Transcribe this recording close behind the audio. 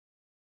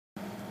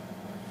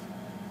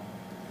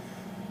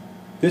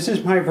This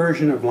is my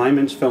version of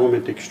Lyman's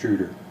Filament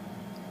Extruder.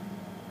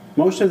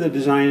 Most of the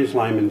design is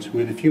Lyman's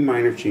with a few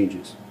minor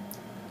changes.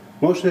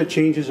 Most of the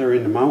changes are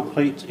in the mount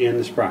plates and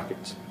the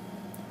sprockets.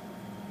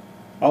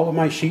 All of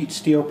my sheet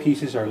steel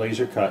pieces are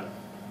laser cut,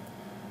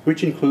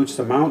 which includes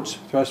the mounts,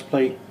 thrust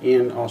plate,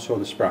 and also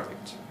the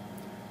sprockets.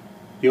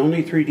 The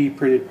only 3D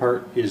printed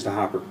part is the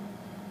hopper.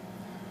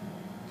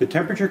 The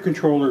temperature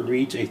controller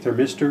reads a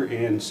thermistor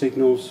and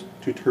signals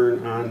to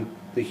turn on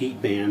the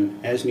heat band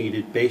as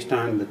needed based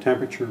on the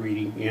temperature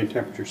reading and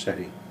temperature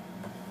setting.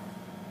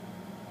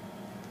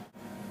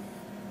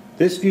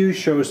 This view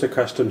shows the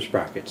custom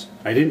sprockets.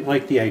 I didn't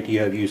like the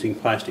idea of using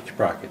plastic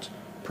sprockets,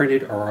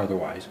 printed or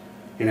otherwise,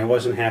 and I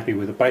wasn't happy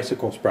with the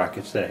bicycle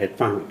sprockets that I had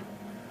found.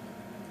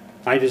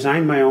 I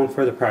designed my own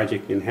for the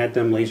project and had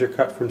them laser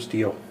cut from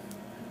steel,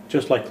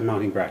 just like the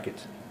mounting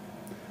brackets.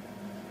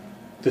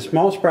 The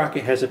small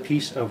sprocket has a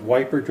piece of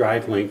wiper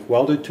drive link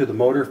welded to the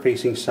motor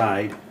facing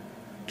side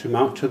to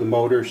mount to the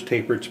motor's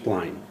tapered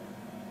spline.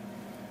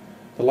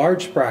 The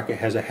large sprocket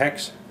has a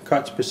hex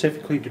cut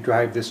specifically to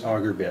drive this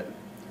auger bit.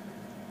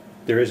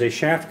 There is a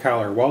shaft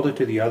collar welded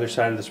to the other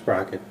side of the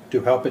sprocket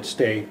to help it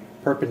stay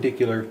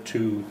perpendicular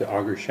to the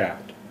auger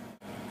shaft.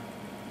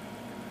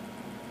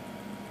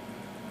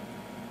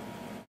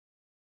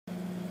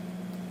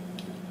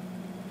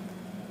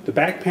 The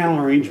back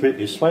panel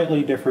arrangement is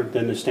slightly different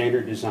than the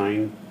standard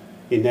design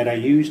in that I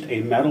used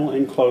a metal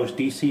enclosed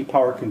DC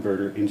power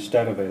converter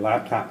instead of a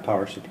laptop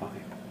power supply.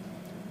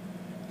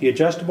 The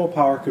adjustable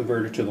power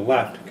converter to the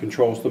left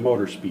controls the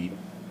motor speed.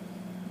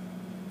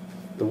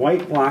 The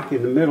white block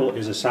in the middle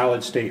is a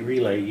solid state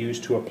relay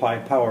used to apply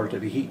power to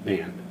the heat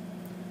band.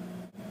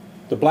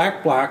 The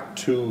black block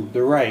to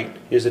the right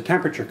is a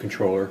temperature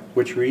controller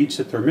which reads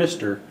the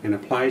thermistor and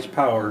applies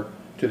power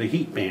to the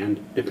heat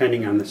band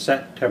depending on the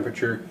set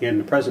temperature and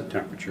the present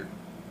temperature.